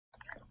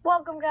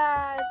Welcome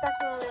guys, back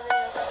to another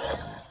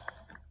video.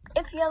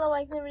 If you haven't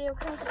liked the video,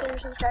 consider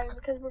subscribing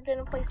because we're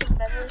gonna play some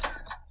Bed Wars.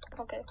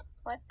 Okay,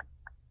 what?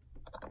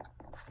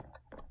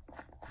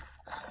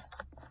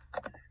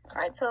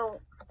 Alright,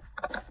 so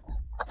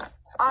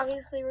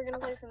obviously we're gonna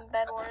play some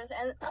Bed Wars,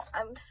 and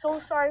I'm so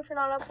sorry for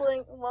not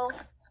uploading. Well,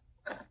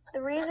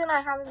 the reason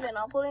I haven't been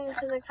uploading is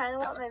because I kind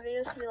of want my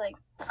videos to be like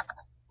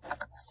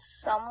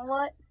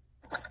somewhat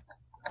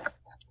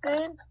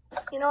good.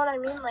 You know what I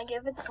mean? Like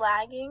if it's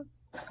lagging,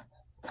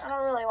 I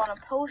don't really want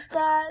to post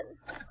that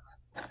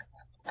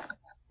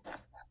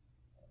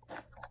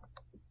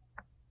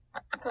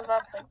because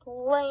that's like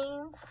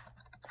lame.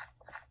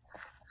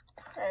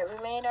 Alright,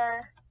 we made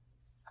our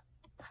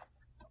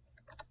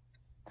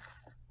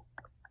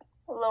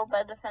little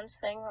bed defense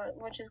thing,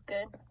 which is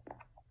good.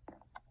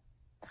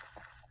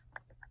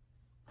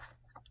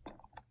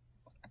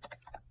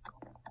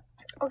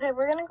 Okay,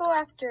 we're gonna go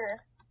after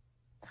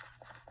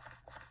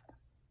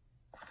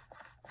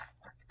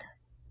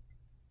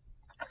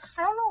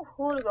I don't know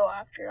who to go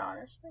after,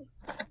 honestly.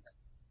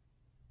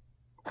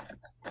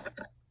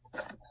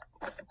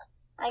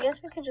 I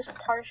guess we could just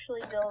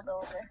partially build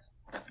over.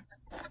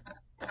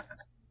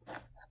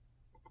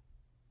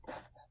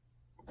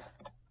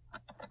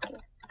 Okay,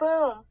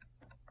 boom!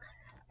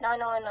 Now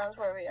no one knows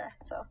where we are,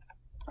 so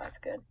that's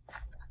good.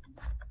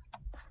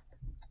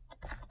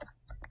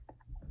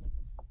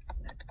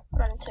 I'm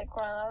gonna take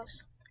one of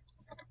those.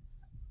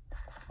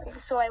 Okay,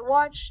 so I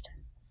watched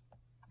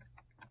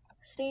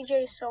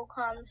CJ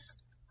SOCOM's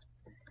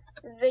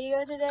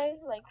video today,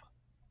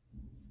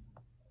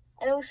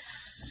 and it was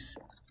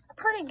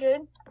pretty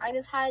good. I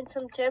just had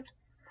some tips.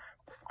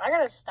 I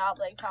gotta stop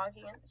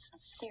talking. It's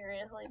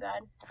seriously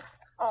bad.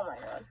 Oh my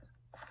god.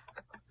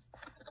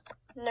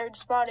 Nerd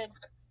spotted.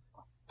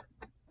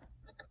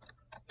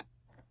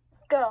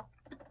 Go.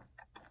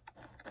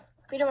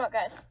 Beat him up,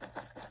 guys.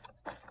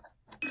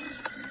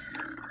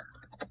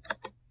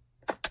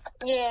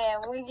 Yeah,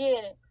 we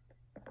did it.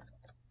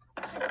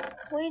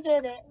 We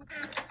did it.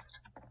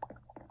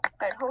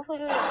 Alright, hopefully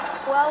we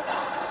have 12.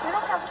 We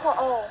don't have 12.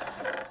 Oh.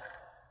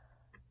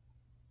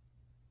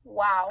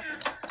 Wow.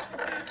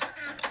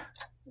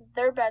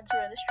 Their beds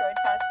were destroyed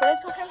fast, but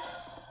it's okay.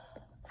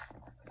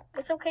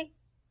 It's okay.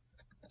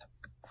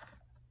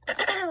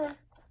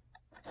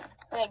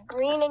 Okay,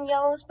 green and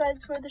yellow's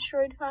beds were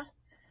destroyed fast.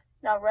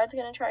 Now red's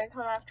gonna try to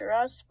come after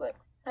us, but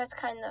that's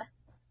kinda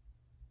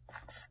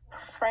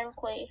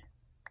frankly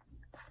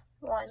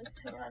one.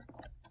 Hang on.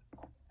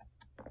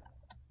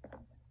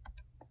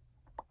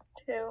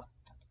 2.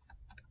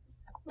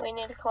 We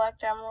need to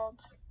collect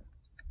emeralds.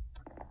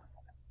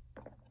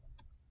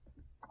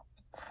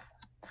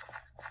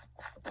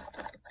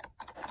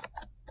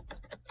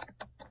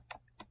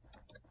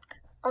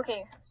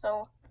 Okay,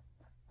 so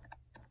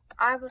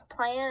I have a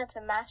plan. It's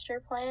a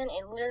master plan.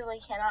 It literally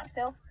cannot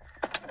fail.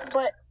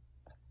 But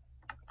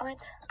what?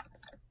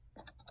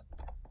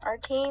 Our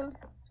team.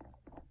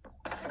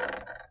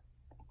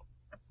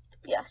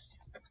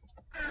 Yes.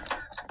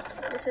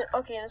 This is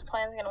okay. This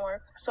plan's gonna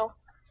work. So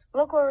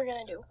look what we're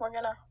gonna do. We're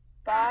gonna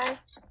buy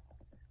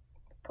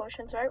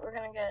potions, right? We're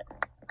gonna get,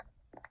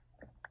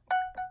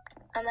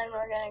 and then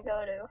we're gonna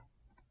go to.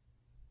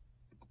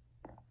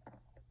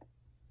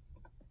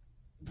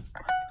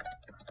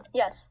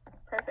 Yes,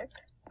 perfect.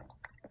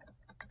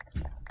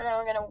 And then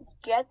we're gonna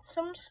get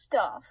some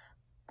stuff.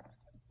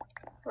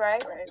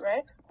 Right.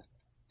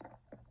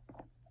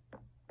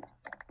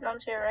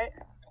 None's here, right?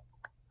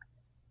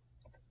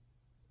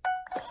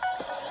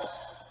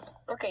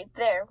 Okay,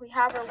 there. We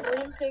have our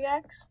wooden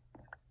pickaxe.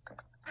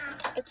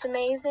 It's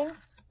amazing.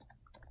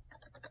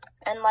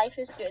 And life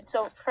is good.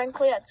 So,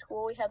 frankly, at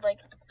school we had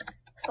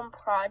some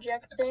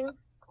project thing.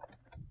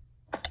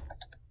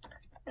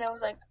 And it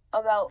was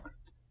about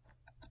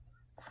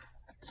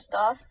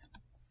stuff.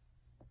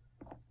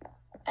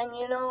 And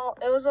you know,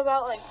 it was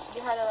about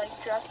you had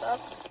to dress up,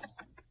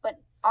 but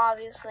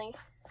obviously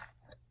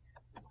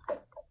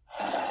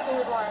who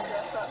would want to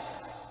dress up?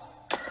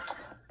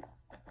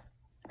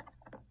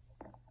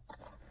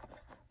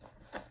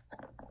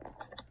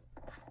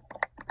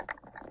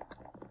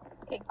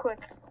 Okay,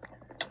 quick.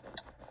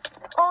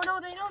 Oh no,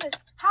 they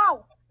noticed.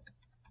 How?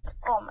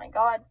 Oh my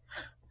god.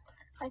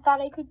 I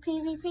thought I could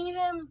PvP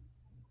him.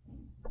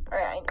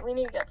 Alright, we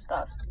need to get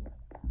stuff.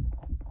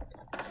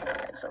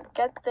 Okay, so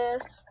get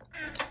this.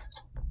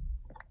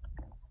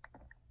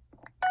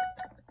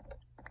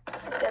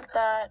 Get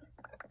that.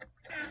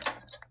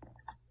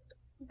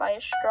 Buy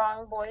a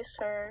strong voice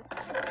herd.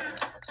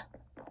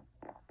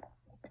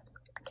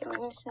 Okay, we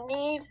just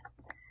need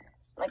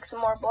some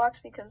more blocks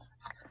because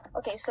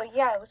okay, so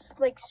yeah, it was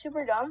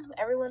super dumb.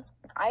 Everyone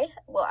I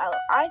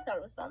thought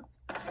it was dumb.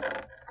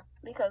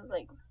 Because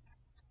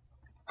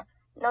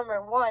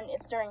number one,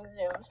 it's during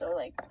Zoom, so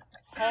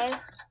it's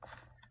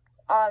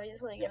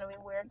obviously gonna be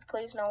weird.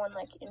 Please no one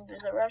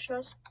invisible rush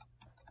us.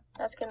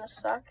 That's gonna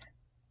suck.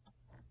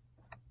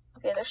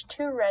 Okay, there's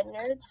 2 red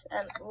nerds,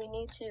 and we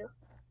need to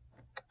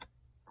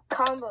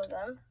combo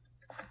them,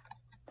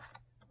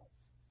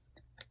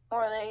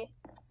 or they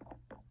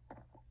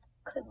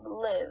could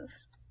live.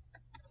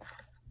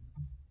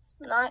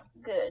 not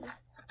good,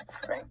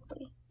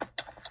 frankly.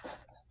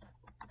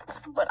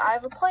 But I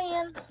have a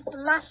plan. It's a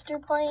master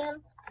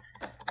plan.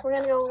 We're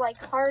gonna go like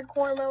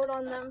hardcore mode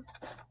on them.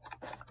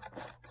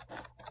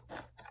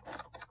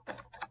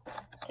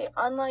 Okay,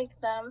 unlike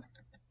them,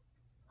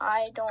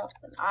 I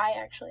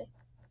actually.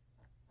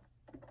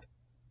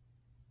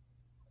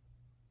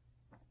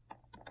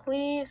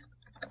 Please.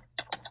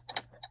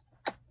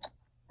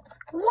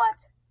 What?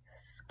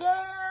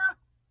 Scam!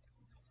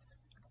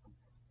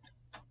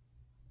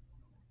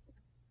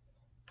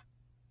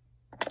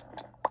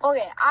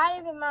 Okay, I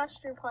have a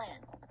master plan.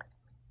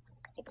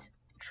 It's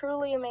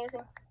truly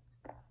amazing.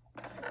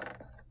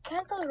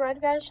 Can't those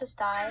red guys just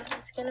die?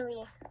 It's gonna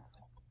be...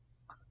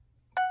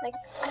 Like,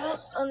 I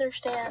don't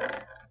understand.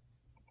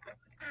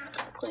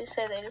 Please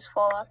say they just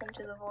fall off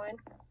into the void.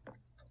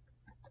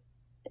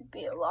 It'd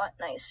be a lot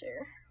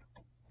nicer.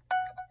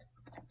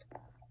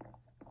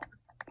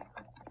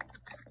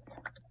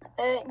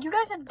 You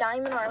guys have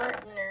diamond armor,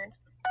 nerds.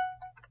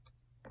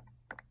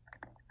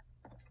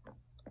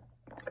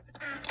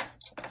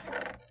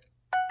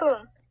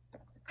 Boom.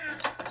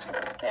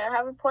 Okay, I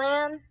have a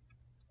plan.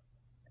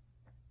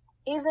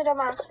 Is it a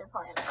master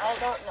plan? I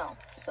don't know.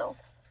 So,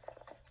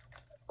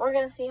 we're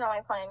gonna see how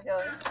my plan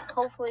goes.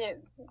 Hopefully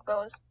it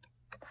goes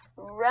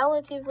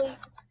relatively...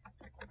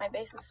 My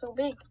base is so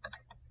big.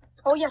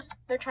 Oh yes,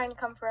 they're trying to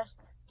come for us.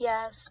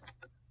 Yes.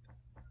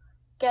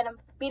 Get him.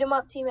 Beat him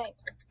up, teammate.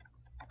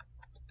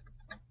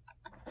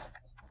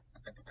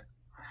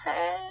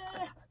 Hey.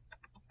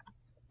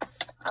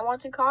 I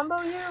want to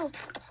combo you.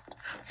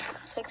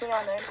 Take me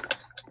on there.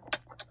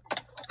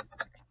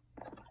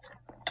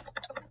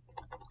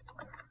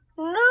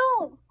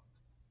 No!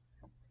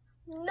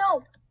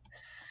 No!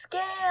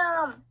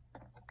 Scam!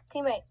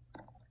 Teammate.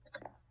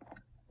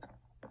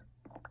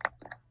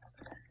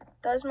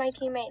 Does my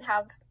teammate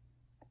have...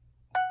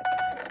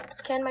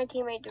 Can my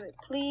teammate do it?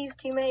 Please,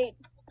 teammate.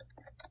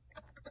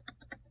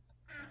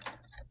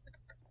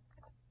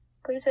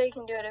 Please say you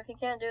can do it. If you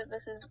can't do it,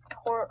 this is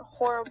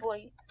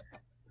horribly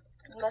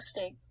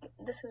mistake.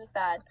 This is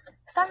bad.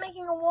 Stop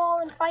making a wall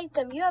and fight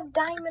them. You have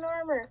diamond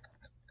armor.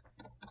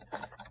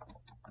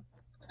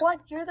 What?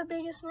 You're the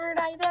biggest nerd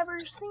I've ever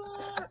seen.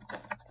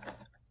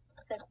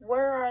 It's like,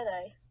 where are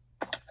they?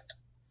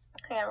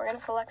 Hang on, we're gonna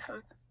collect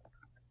some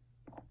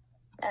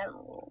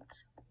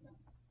emeralds.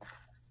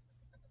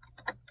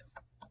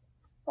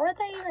 Where'd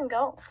they even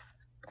go?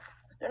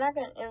 They're not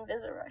gonna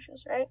invisible rush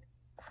us, right?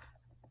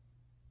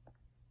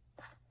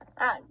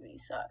 That'd be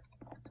suck.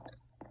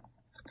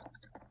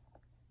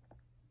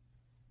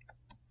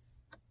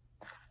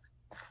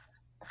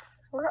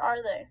 Where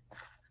are they?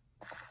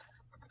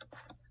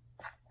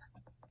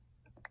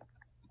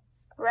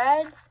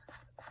 Red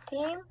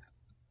team?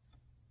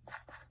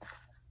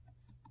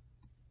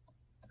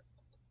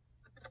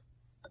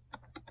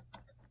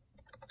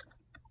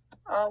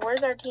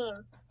 Where's our team?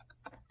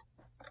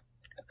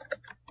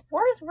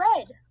 Where's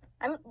red?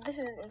 This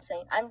is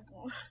insane.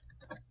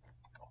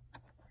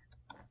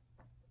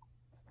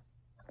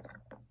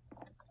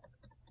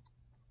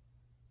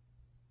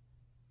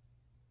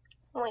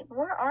 Wait,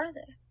 where are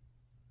they?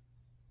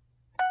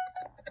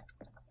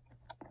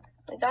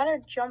 We got our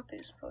jump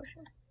boost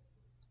potion.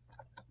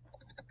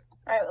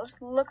 Alright,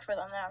 let's look for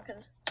them now,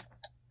 because...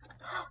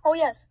 Oh,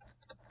 yes!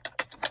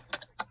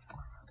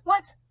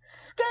 What?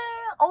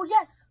 Scam! Oh,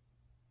 yes!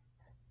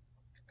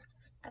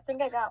 I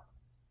think I got...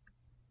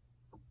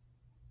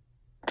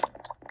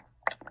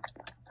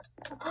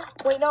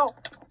 Wait, no!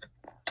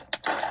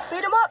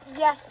 Beat him up!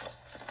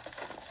 Yes!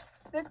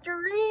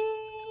 Victory!